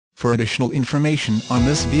For additional information on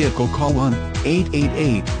this vehicle, call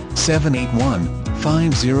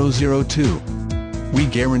 1-888-781-5002. We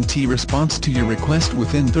guarantee response to your request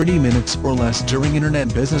within 30 minutes or less during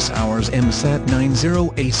Internet business hours. MSAT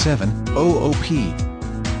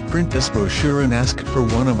 90A7OOP. Print this brochure and ask for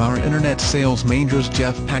one of our Internet sales managers,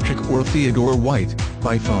 Jeff Patrick or Theodore White,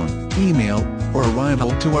 by phone, email, or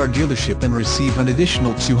arrival to our dealership and receive an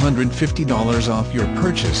additional $250 off your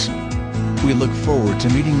purchase. We look forward to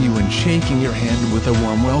meeting you and shaking your hand with a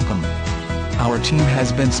warm welcome. Our team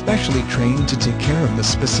has been specially trained to take care of the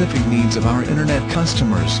specific needs of our Internet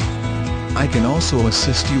customers. I can also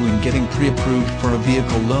assist you in getting pre-approved for a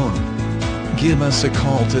vehicle loan. Give us a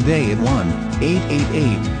call today at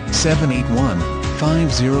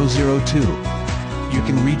 1-888-781-5002. You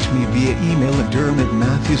can reach me via email at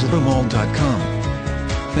durran@mathews@com.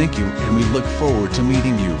 Thank you, and we look forward to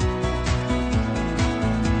meeting you.